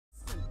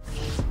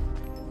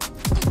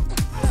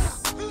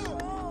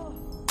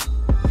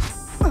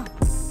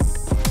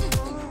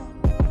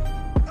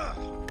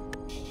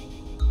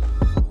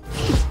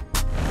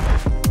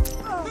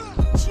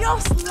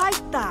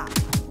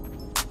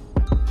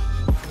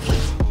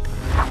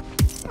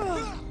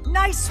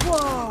Nice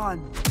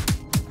one!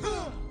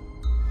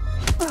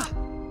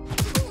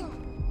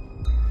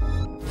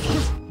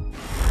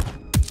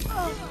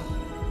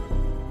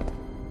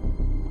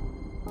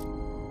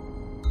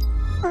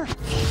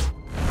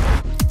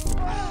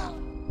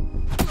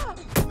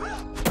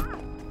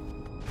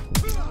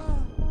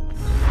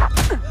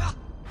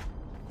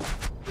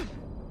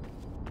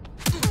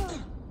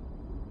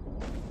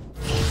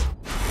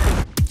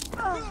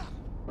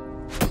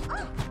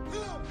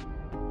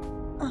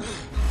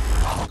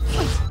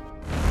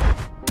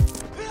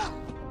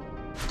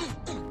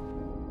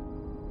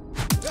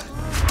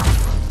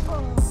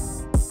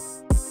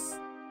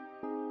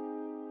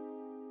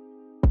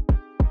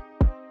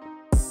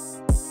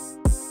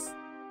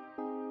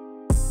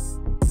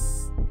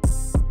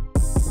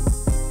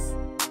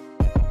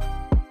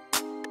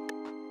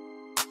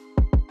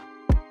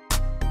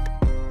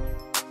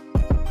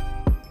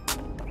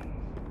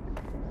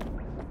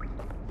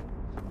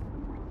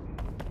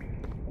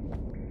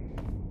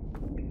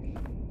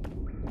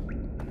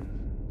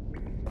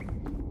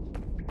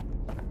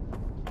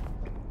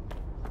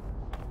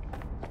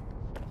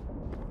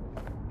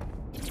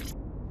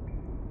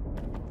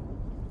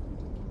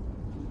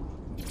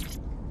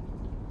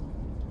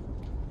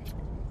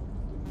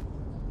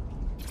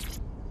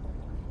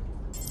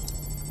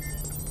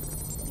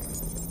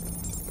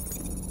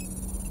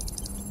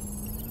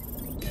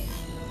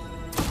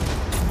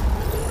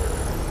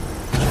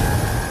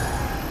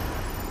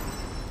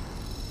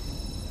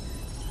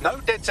 No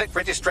DedSec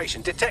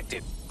registration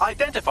detected.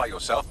 Identify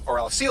yourself, or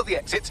I'll seal the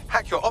exits,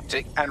 hack your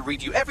optic, and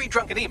read you every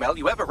drunken email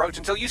you ever wrote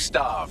until you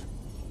starve.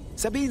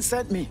 Sabine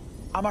sent me.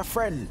 I'm a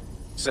friend.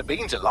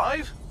 Sabine's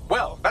alive?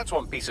 Well, that's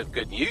one piece of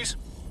good news.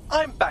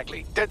 I'm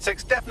Bagley,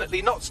 DedSec's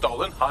definitely not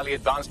stolen, highly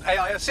advanced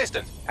AI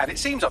assistant, and it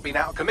seems I've been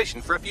out of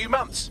commission for a few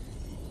months.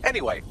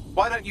 Anyway,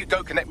 why don't you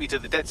go connect me to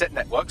the DedSec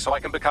network so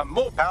I can become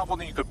more powerful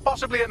than you could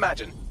possibly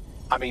imagine?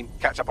 I mean,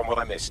 catch up on what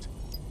I missed.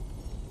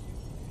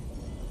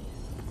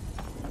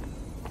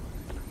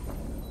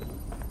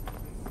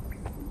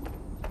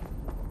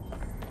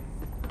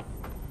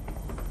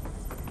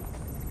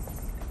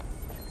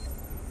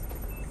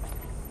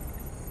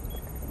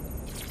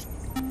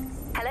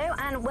 Hello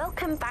and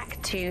welcome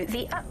back to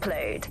The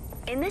Upload.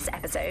 In this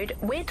episode,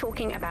 we're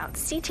talking about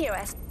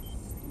CTOS.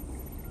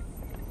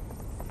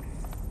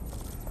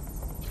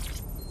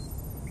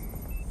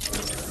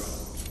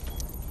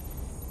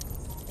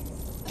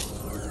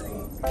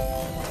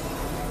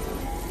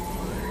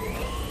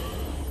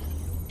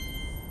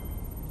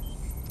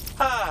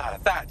 Ah,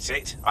 that's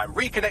it. I'm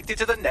reconnected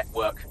to the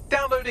network,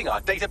 downloading our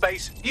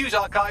database, news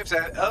archives,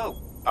 and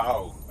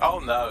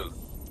oh no.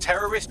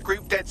 Terrorist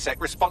group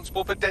DedSec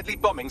responsible for deadly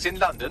bombings in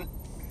London.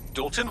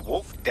 Dalton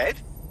Wolf dead?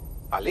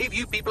 I leave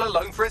you people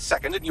alone for a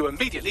second and you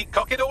immediately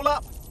cock it all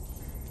up.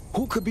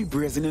 Who could be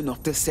brazen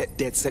enough to set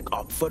DedSec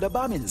up for the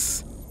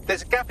bombings?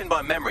 There's a gap in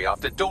my memory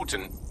after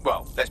Dalton,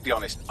 well, let's be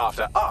honest,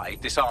 after I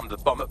disarmed the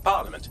bomb at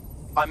Parliament.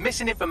 I'm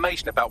missing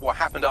information about what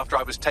happened after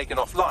I was taken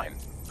offline.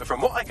 But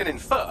from what I can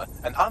infer,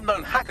 an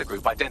unknown hacker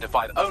group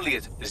identified only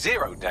as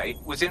Zero Day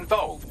was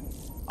involved.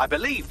 I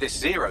believe this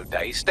Zero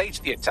Day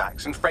staged the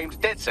attacks and framed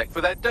DedSec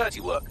for their dirty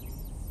work.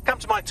 Come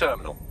to my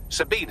terminal.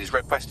 Sabine is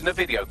requesting a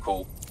video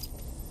call.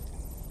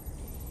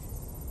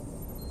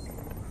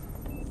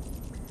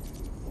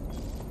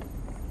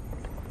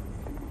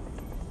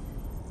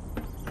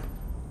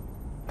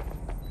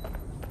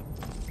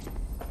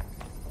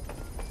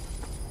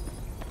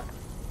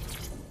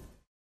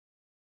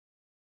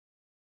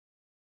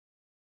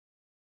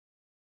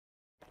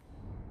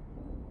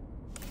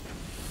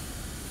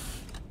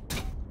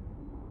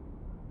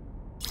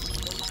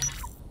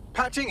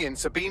 Patching in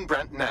Sabine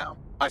Brandt now.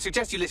 I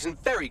suggest you listen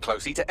very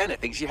closely to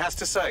anything she has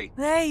to say.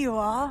 There you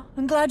are.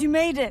 I'm glad you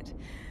made it.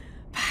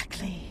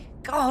 Bagley,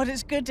 God,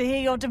 it's good to hear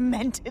your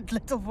demented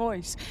little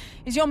voice.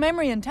 Is your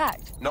memory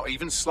intact? Not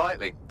even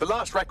slightly. The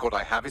last record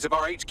I have is of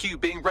our HQ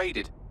being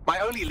raided. My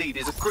only lead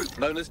is a group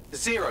known as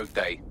Zero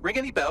Day. Ring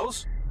any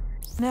bells?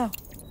 No.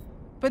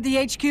 But the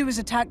HQ was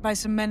attacked by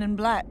some men in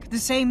black, the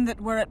same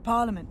that were at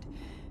Parliament.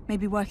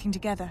 Maybe working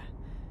together.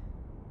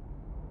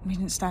 We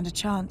didn't stand a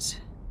chance.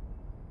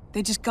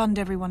 They just gunned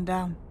everyone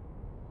down.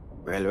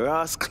 Well,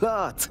 Ross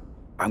Clark,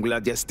 I'm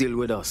glad you're still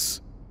with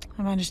us.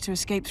 I managed to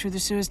escape through the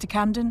sewers to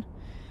Camden.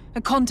 A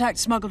contact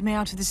smuggled me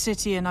out of the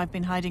city, and I've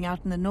been hiding out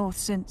in the north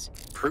since.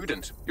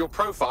 Prudent. Your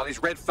profile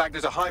is red flagged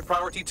as a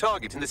high-priority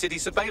target in the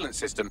city's surveillance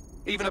system.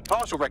 Even a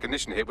partial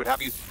recognition here would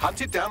have you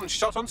hunted down and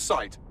shot on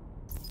sight.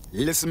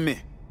 Listen me.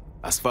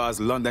 As far as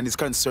London is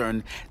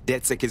concerned,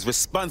 DedSec is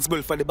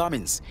responsible for the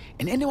bombings.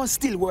 And anyone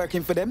still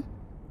working for them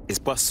is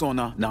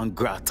persona non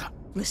grata.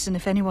 Listen,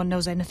 if anyone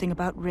knows anything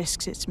about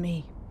risks, it's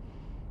me.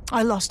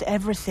 I lost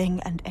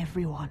everything and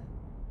everyone.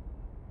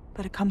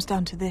 But it comes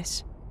down to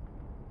this.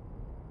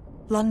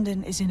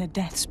 London is in a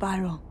death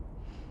spiral.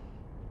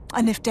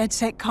 And if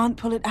DedSec can't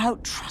pull it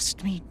out,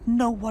 trust me,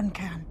 no one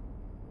can.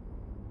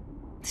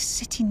 The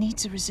city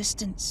needs a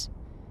resistance.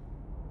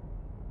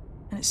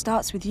 And it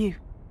starts with you.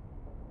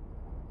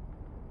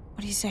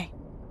 What do you say?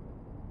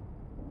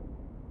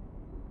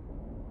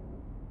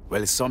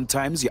 Well,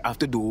 sometimes you have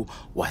to do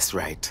what's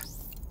right.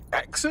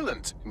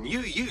 Excellent. New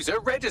user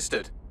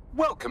registered.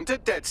 Welcome to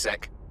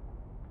DedSec.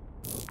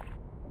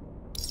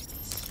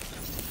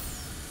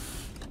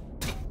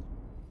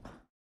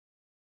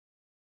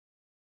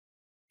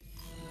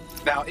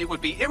 Now, it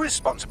would be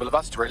irresponsible of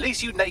us to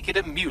release you naked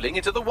and mewling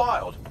into the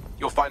wild.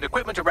 You'll find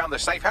equipment around the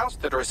safe house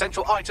that are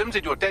essential items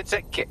in your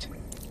DedSec kit.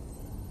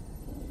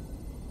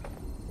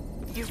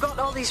 You've got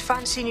all these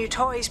fancy new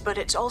toys, but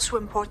it's also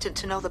important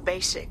to know the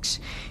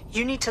basics.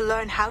 You need to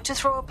learn how to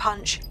throw a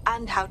punch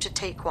and how to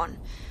take one.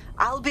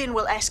 Albion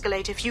will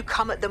escalate if you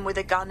come at them with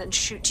a gun and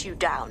shoot you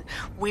down.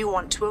 We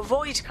want to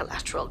avoid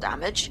collateral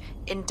damage.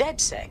 In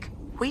DedSec,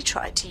 we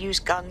try to use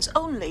guns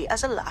only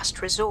as a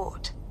last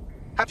resort.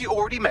 Have you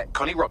already met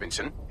Connie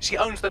Robinson? She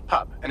owns the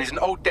pub and is an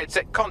old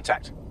DedSec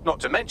contact, not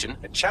to mention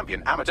a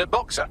champion amateur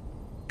boxer.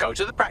 Go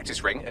to the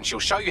practice ring and she'll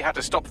show you how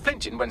to stop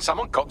flinching when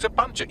someone cocks a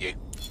punch at you.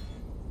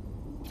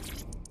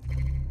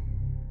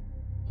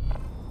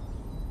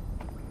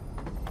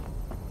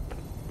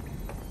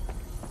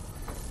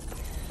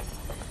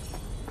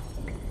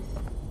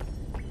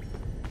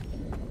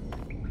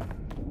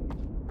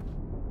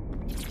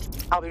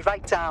 I'll be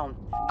right down.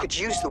 Could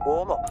use the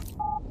warm-up.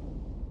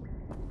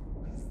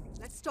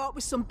 Let's start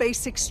with some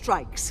basic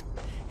strikes.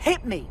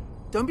 Hit me.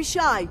 Don't be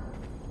shy.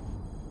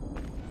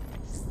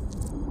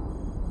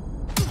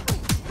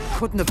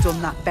 Couldn't have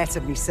done that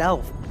better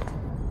myself.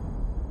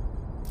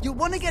 You'll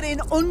want to get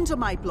in under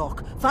my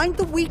block. Find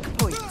the weak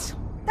point.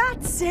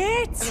 That's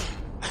it!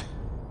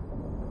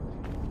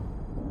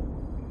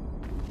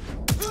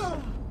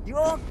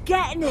 You're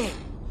getting it!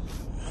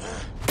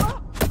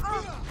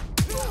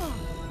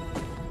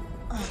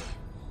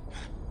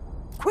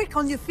 Quick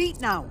on your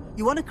feet now.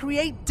 You want to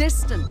create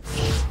distance.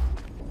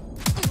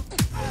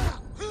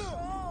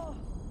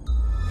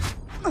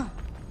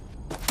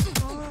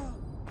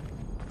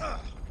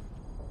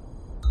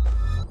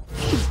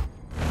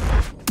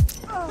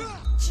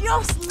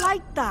 Just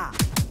like that.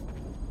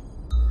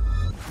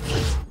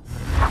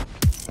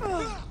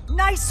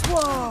 Nice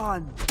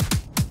one.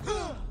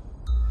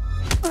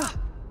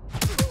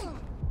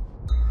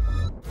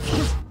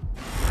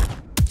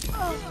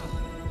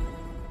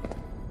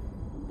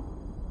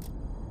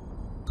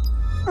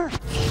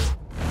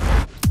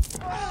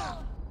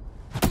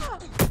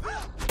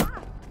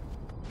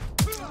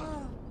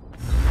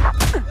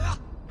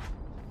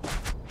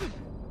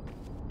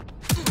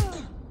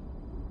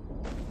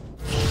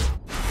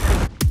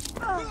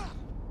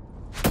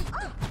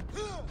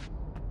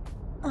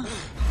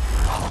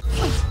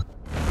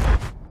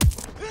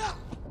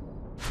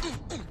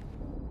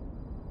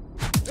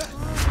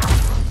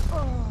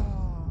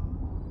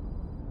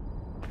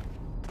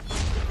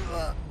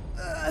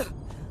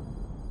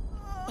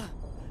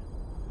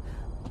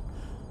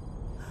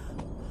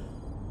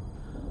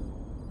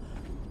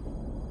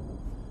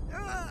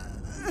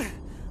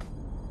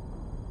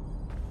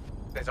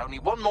 There's only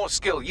one more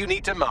skill you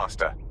need to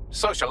master.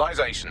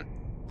 Socialization.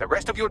 The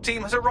rest of your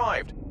team has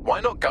arrived. Why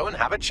not go and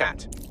have a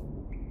chat?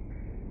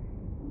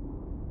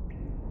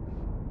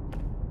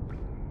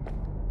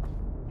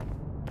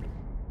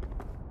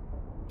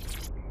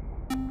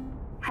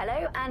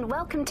 Hello and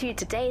welcome to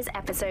today's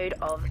episode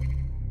of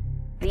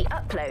The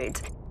Upload.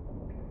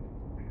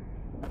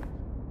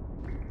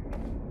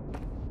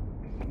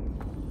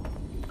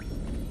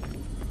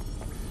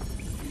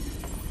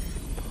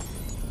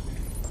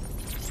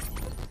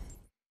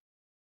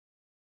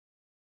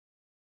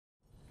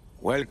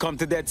 Welcome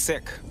to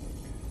DedSec.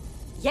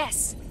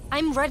 Yes,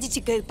 I'm ready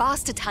to go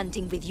bastard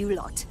hunting with you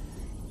lot.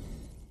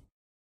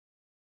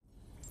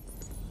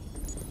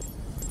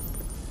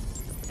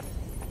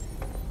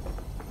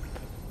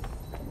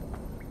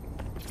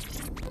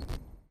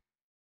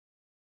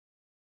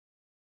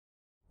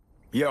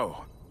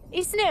 Yo.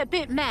 Isn't it a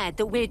bit mad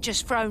that we're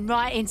just thrown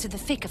right into the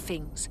thick of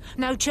things?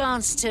 No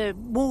chance to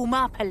warm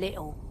up a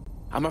little?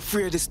 I'm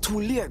afraid it's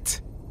too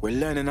late. We're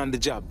learning on the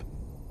job.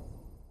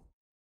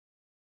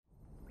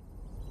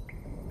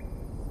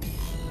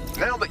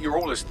 Now that you're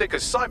all as thick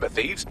as cyber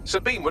thieves,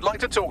 Sabine would like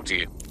to talk to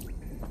you.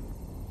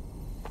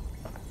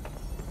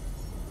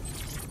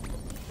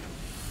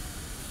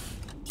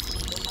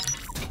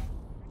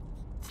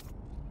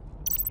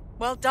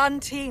 Well done,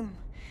 team.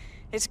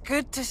 It's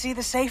good to see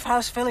the safe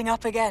house filling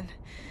up again.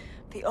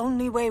 The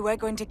only way we're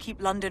going to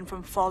keep London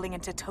from falling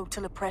into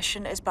total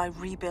oppression is by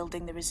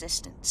rebuilding the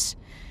resistance.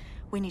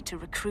 We need to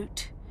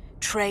recruit,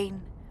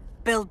 train,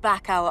 build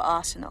back our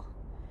arsenal.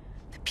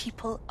 The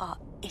people are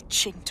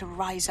itching to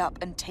rise up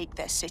and take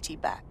their city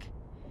back.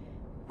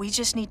 We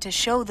just need to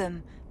show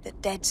them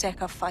that DedSec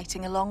are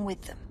fighting along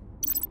with them.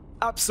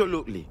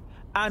 Absolutely.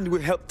 And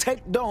we'll help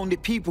take down the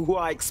people who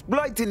are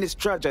exploiting this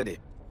tragedy.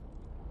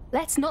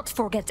 Let's not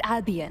forget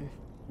Albion.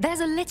 There's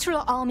a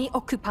literal army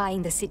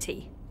occupying the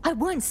city. I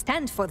won't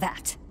stand for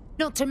that.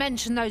 Not to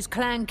mention those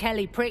Clan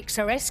Kelly pricks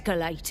are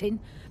escalating.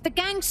 The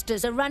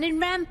gangsters are running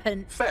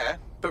rampant. Fair,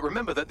 but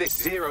remember that this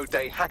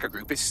zero-day hacker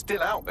group is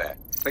still out there.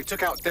 They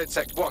took out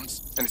DedSec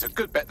once, and it's a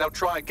good bet they'll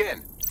try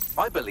again.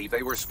 I believe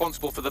they were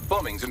responsible for the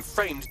bombings and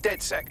framed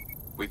DedSec.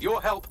 With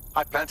your help,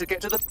 I plan to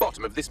get to the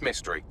bottom of this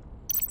mystery.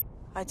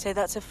 I'd say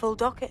that's a full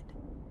docket.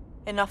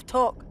 Enough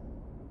talk.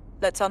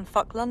 Let's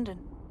unfuck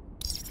London.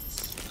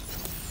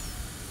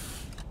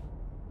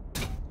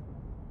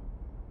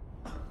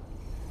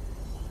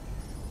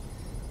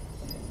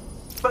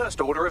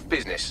 First order of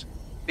business.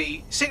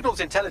 The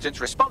Signals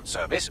Intelligence Response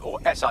Service, or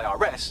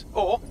SIRS,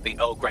 or the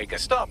Earl Grey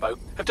Gestapo,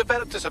 have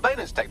developed a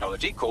surveillance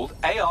technology called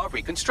AR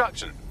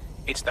reconstruction.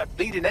 It's the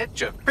bleeding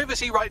edge of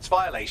privacy rights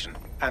violation,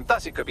 and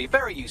thus it could be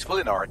very useful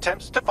in our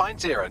attempts to find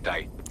Zero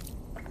Day.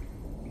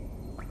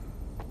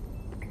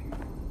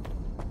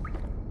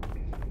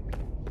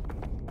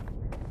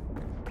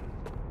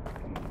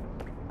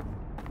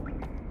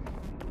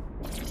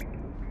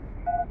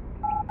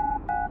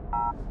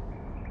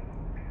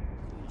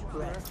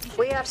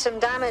 We have some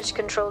damage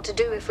control to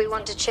do if we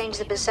want to change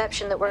the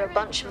perception that we're a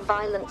bunch of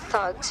violent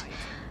thugs.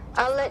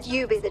 I'll let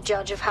you be the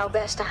judge of how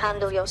best to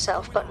handle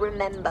yourself, but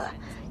remember,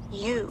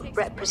 you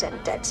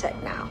represent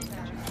DedSec now.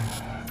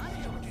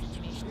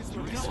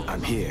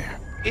 I'm here.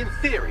 In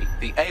theory,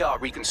 the AR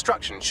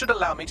reconstruction should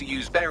allow me to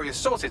use various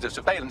sources of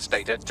surveillance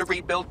data to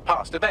rebuild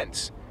past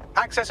events.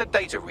 Access a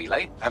data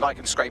relay, and I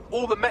can scrape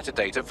all the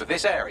metadata for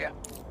this area.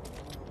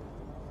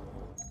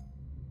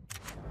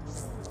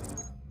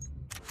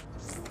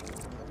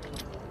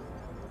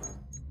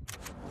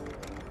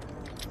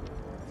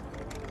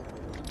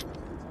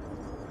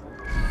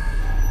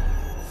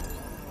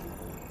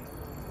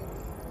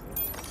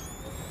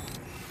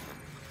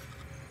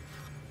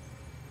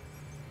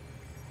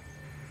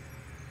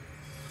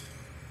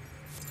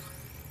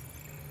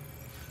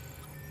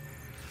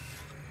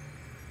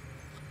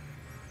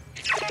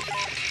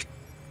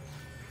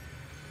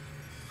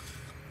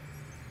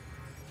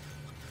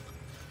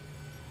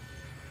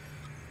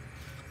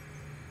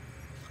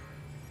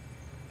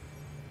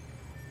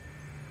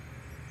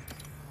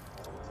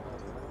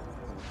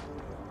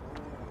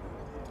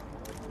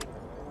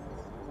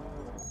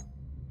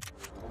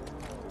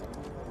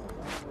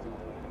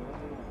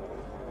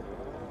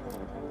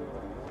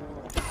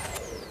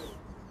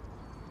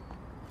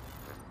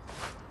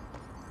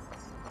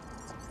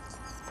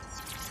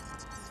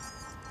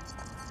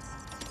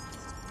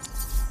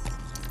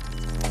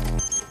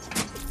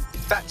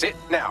 That's it.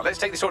 Now, let's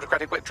take this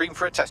autocratic wet dream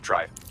for a test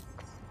drive.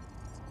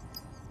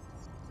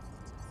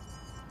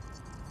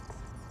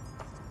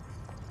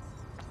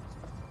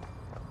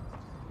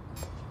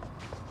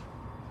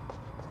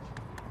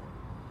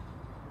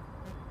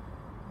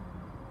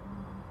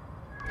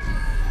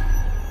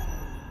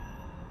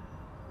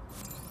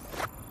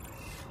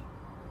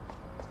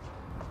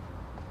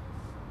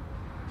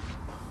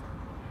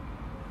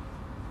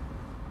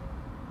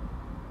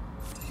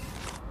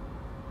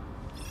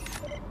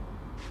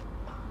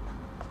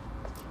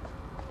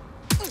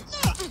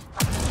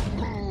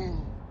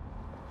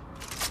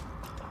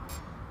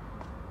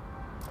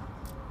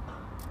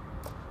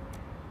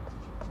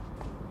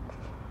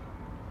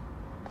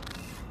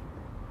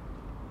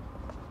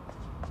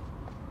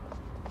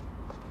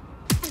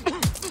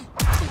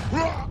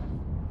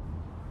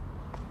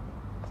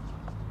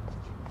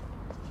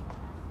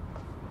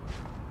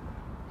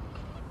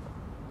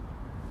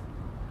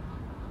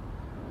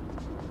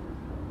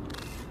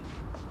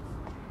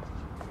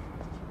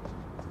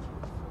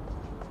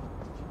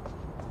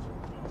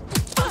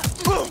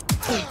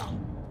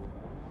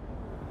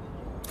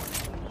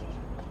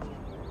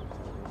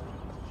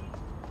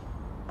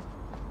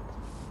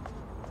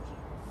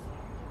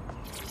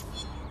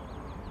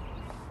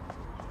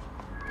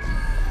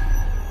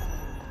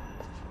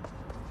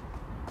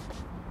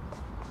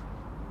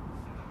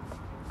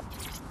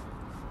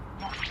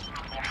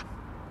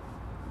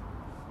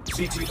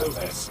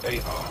 CTOS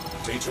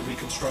AR. Data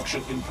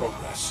reconstruction in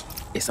progress.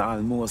 It's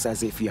almost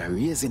as if you're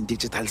raising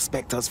digital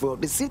specters throughout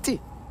the city.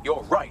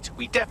 You're right.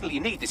 We definitely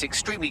need this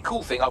extremely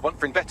cool thing I want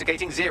for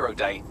investigating Zero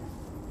Day.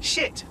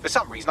 Shit, for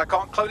some reason I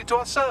can't clone it to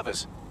our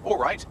servers. All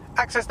right,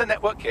 access the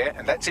network here,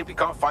 and let's see if we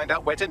can't find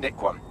out where to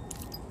nick one.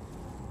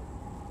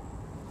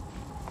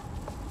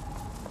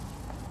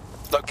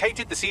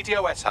 Located the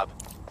CTOS hub.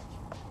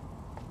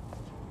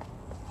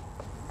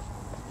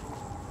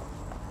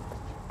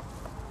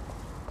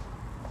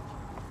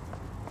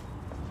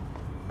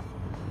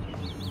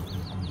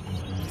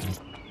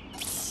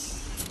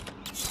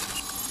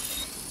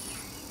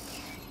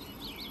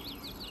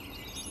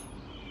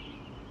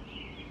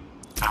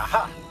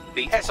 Aha!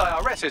 The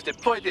SIRS has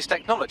deployed this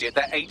technology at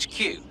their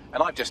HQ,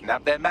 and I've just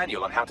nabbed their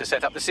manual on how to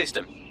set up the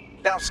system.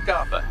 Now,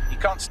 Scarpa, you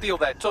can't steal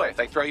their toy if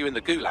they throw you in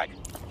the gulag.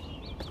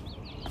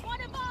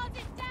 One of ours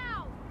is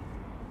down!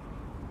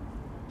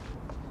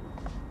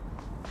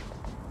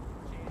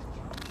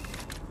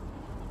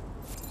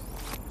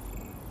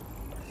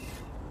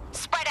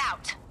 Spread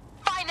out!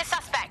 Find the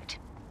suspect!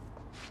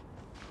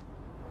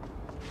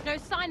 No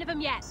sign of him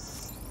yet.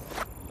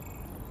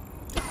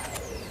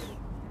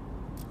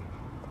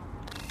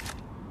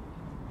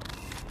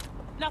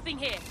 Nothing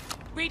here.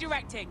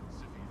 Redirecting.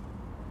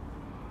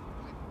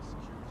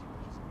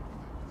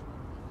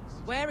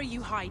 Where are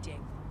you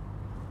hiding?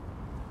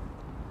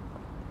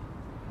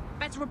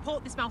 Better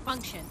report this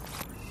malfunction.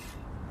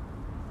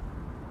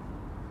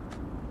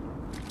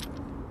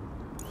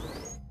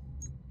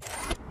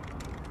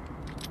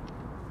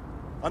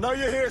 I know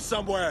you're here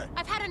somewhere.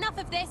 I've had enough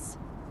of this.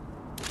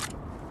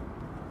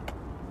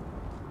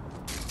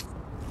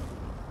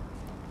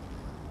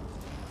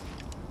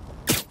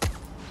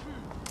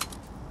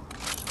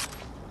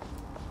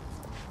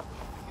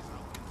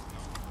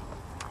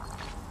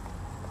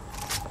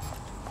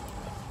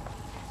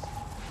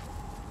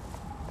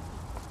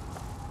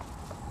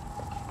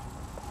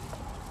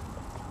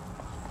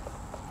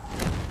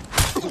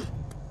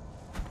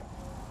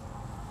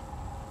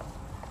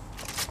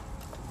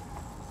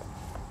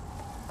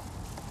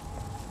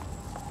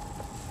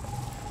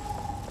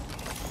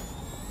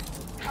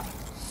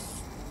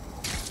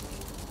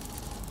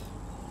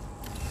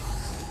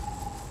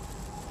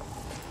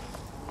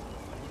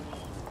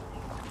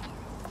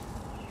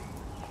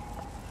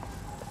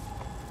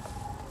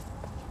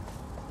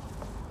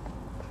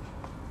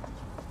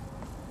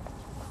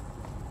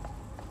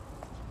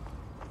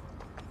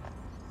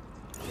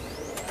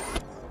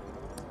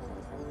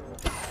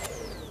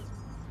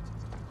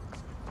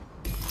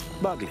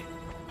 Bagley,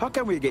 how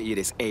can we get you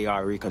this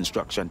AR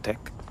reconstruction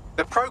tech?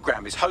 The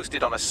program is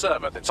hosted on a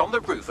server that's on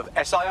the roof of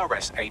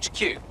SIRS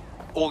HQ.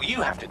 All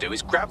you have to do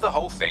is grab the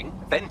whole thing,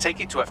 then take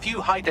it to a few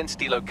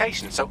high-density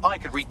locations so I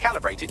can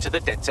recalibrate it to the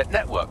DedSec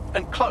network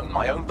and clone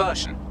my own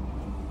version.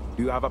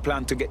 Do you have a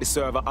plan to get the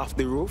server off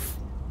the roof?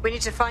 We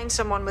need to find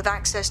someone with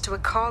access to a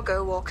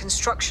cargo or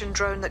construction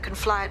drone that can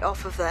fly it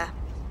off of there.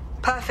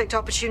 Perfect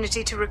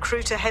opportunity to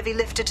recruit a heavy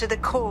lifter to the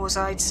cause,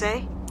 I'd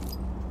say.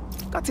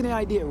 Got any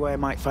idea where I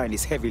might find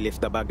this heavy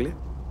lifter, Bagley?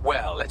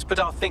 Well, let's put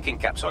our thinking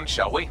caps on,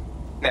 shall we?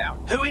 Now,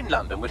 who in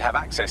London would have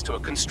access to a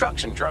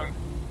construction drone?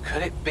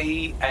 Could it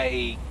be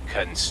a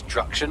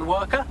construction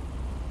worker?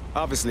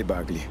 Obviously,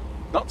 Bagley.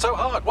 Not so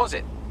hard, was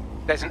it?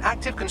 There's an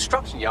active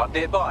construction yard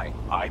nearby.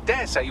 I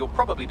dare say you'll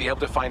probably be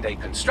able to find a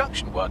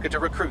construction worker to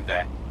recruit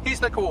there. Here's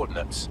the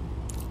coordinates.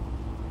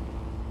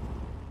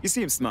 You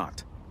seem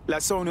smart.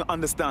 Like someone who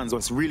understands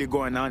what's really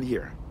going on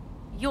here.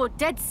 You're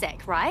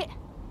DedSec, right?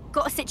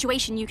 Got a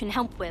situation you can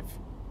help with.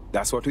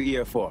 That's what we're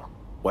here for.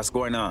 What's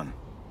going on?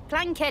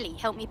 Clan Kelly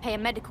helped me pay a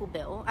medical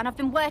bill, and I've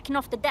been working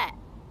off the debt.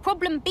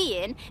 Problem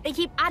being, they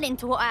keep adding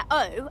to what I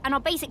owe, and are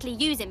basically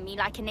using me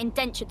like an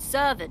indentured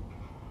servant.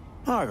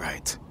 All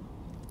right.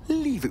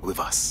 Leave it with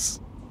us.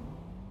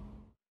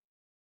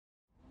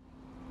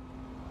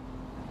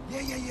 Yeah,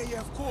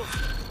 of course.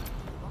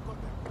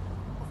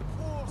 Of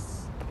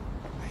course.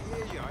 I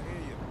hear you.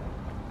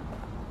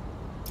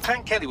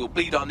 Clan Kelly will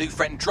bleed our new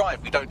friend dry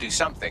if we don't do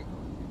something.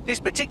 This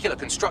particular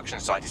construction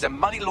site is a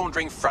money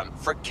laundering front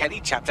for a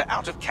Kelly chapter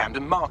out of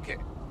Camden Market.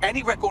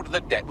 Any record of the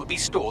debt would be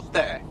stored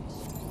there.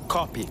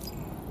 Copy.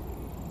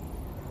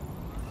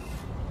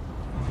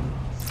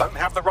 Don't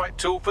have the right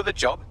tool for the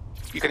job?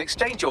 You can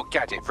exchange your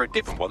gadget for a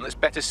different one that's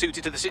better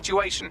suited to the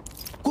situation.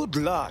 Good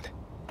Lord.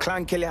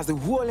 Clan Kelly has the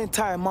whole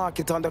entire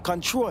market under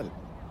control.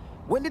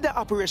 When did that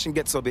operation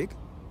get so big?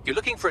 You're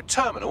looking for a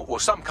terminal or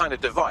some kind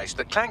of device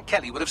that Clan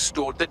Kelly would have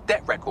stored the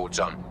debt records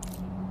on.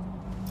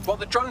 While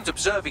the drones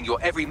observing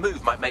your every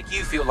move might make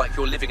you feel like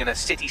you're living in a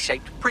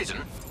city-shaped prison,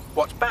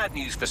 what's bad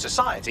news for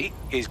society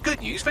is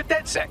good news for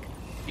DedSec.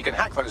 You can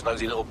hack those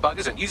nosy little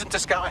buggers and use them to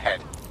scout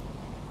ahead.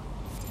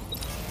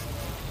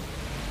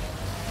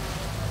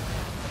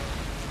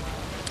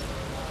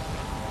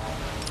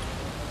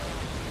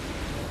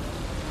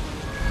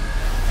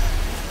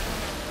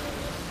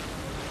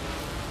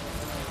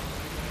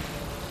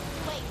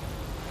 Wait,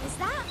 is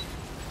that?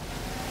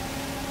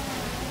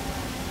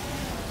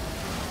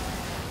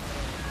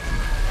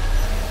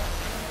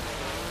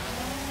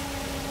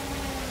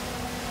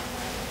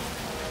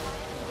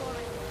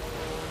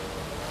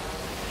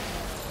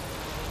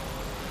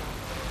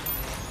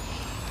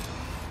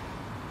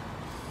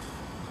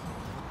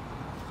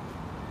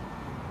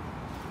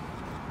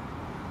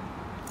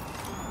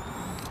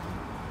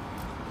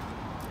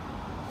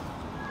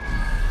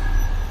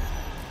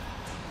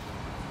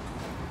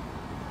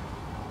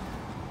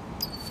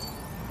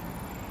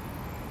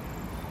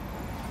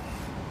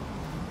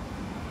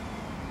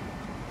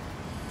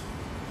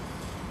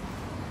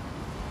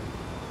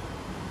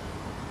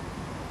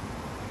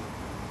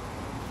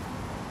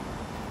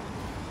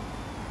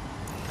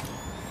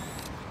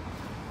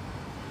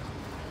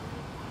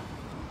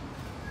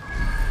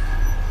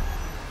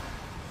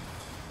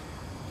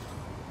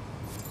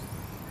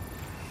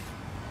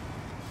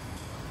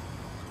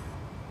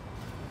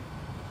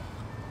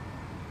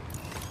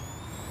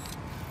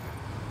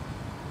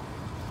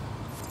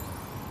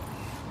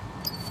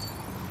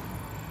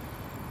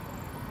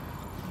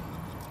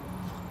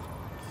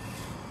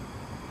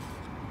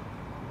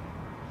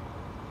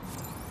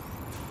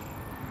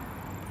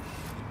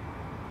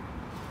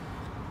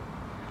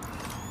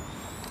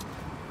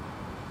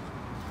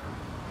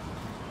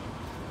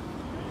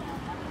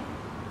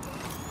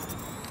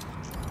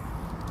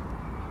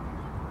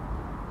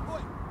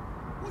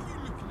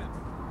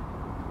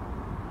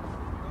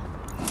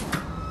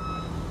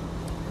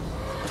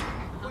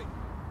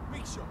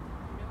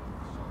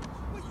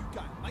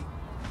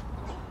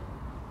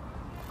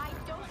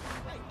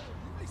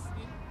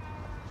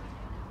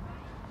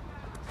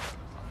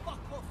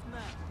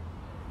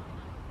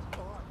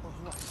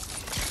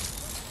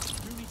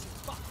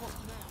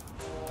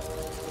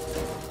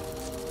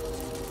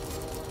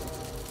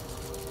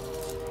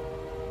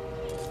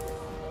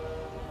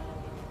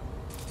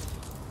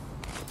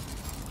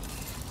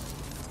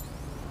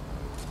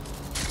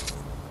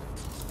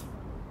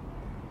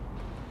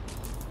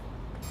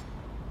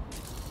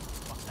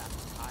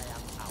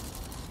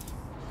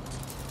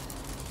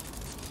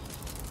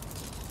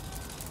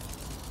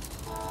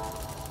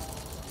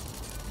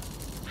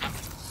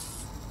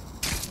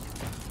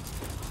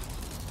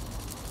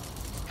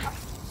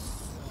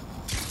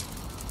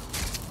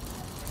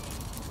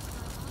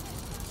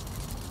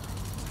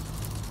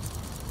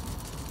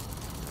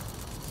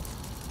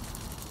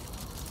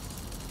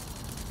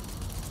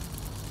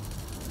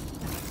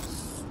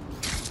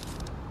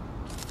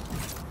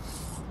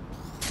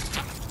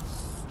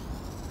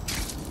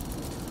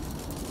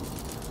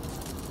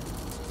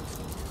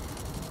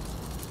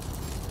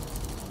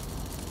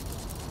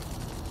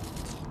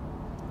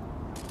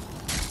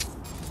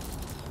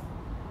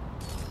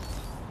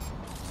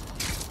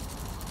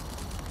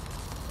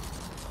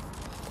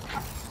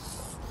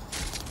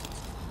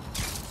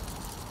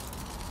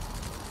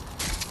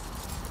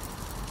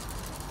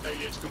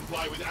 Failure to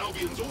comply with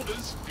Albion's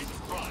orders is a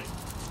crime.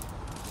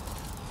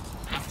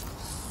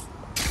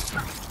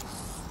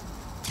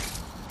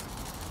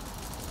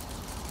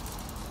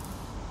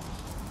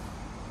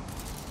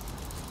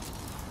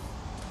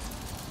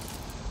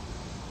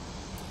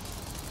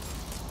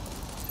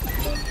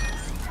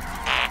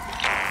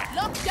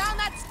 Lock down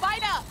that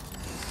spider!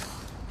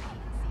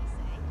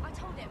 I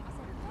told him.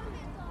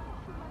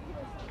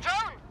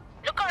 Drone,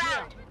 look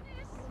around.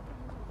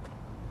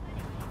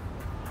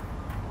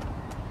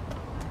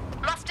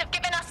 Must have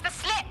given us the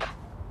slip.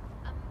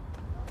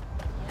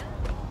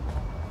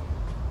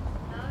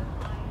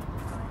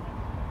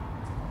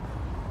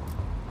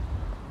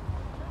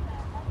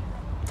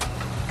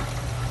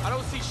 I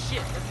don't see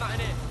shit. There's nothing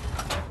in.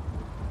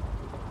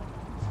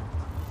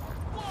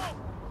 Whoa!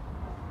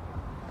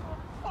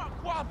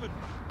 Fuck, what happened?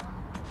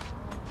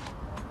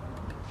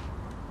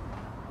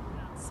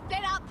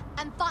 Split up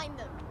and find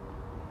them.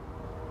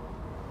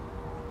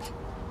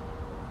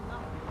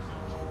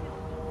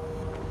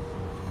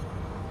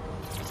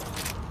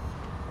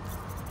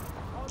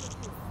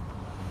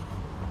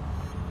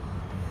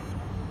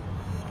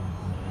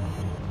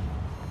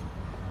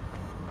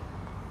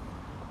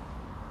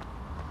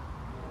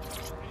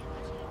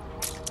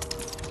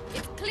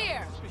 It's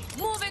clear.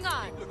 Moving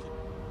on.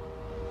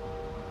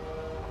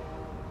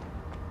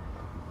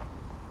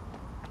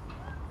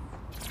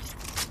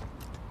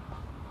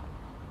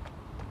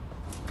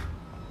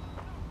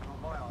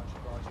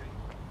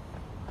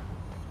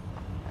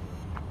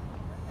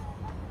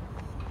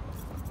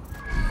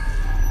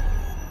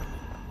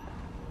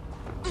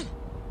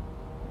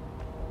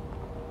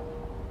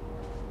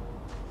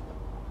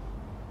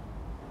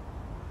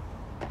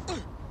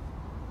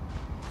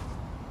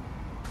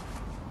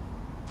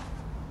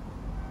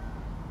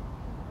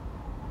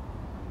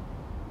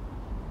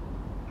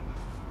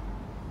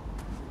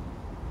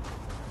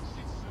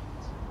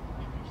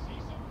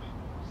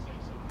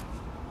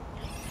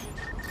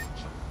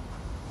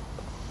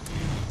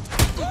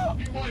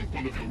 Be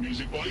mindful of your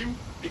music volume.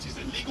 It is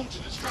illegal to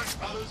distract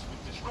others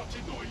with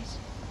disruptive noise.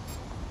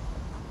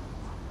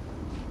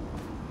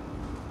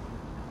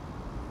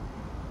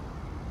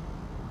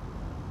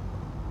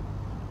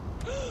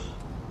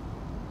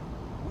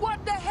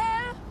 What the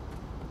hell?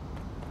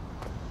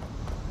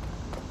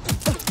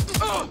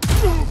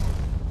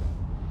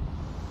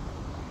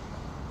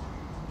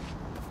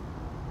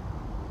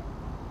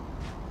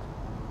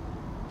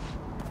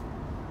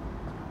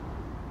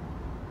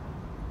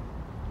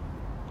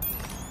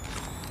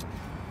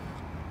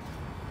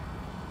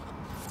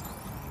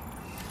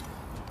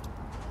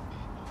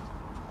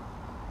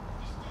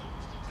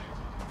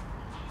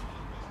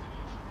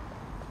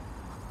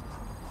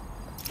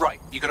 Right,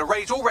 you're going to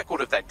raise all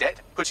record of their debt,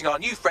 putting our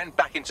new friend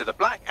back into the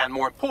black, and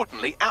more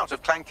importantly, out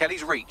of Clan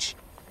Kelly's reach.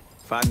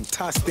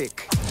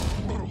 Fantastic.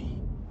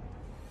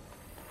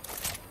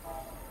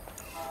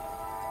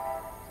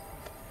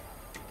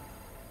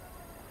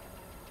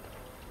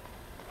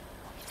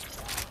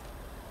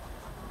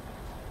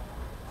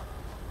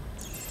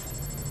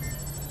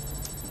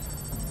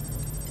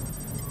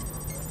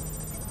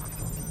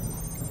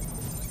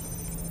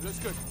 Looks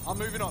good. I'm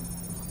moving on.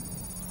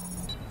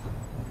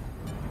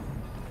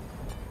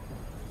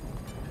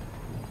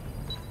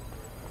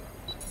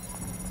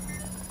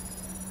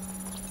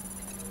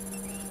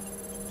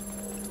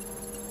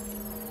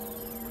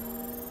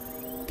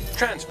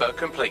 Transfer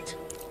complete.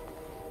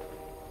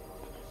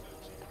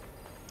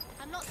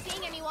 I'm not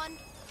seeing anyone.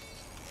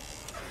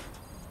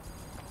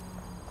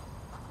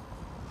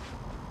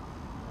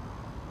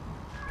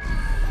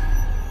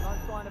 No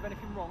sign of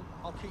anything wrong.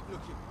 I'll keep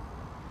looking.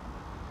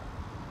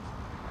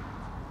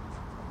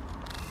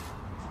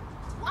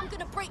 I'm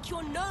gonna break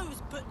your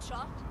nose,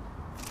 butcher.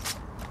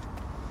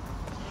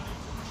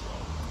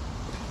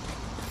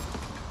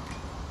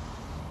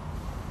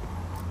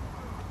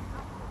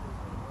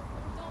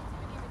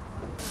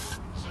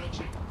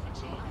 Searching for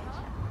target.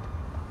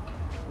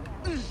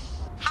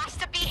 Has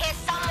to be here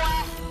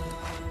somewhere.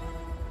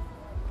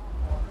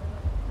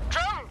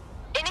 Drone,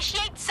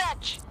 initiate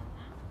search.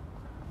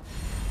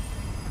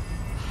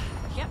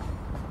 Yep.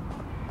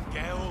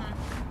 Gale.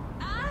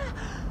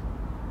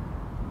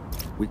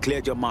 We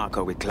cleared your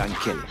marker with Clan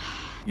Kelly.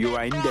 You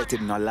are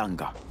indebted no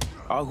longer.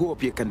 I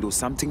hope you can do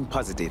something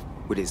positive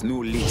with this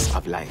new lease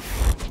of life.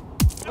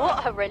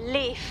 What a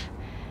relief.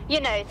 You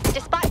know,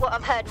 despite what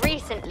I've heard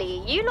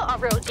recently, you lot are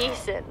real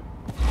decent.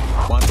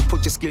 Want to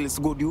put your skills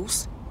to good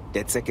use?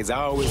 DedSec is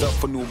always up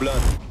for new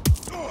blood.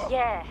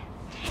 Yeah.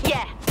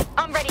 Yeah,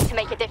 I'm ready to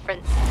make a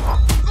difference.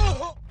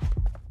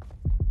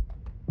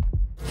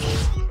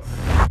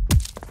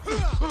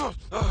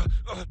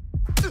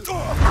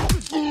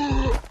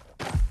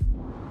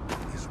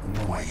 Is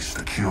always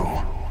the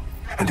cure.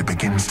 And it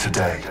begins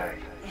today.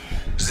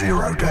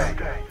 0 day.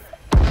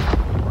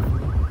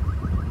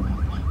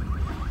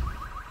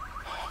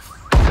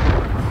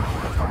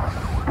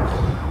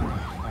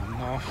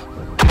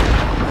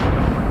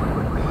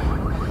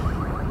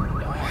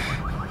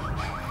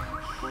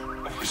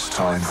 It's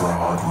time for a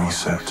hard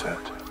reset.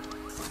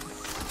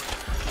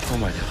 Oh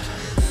my god.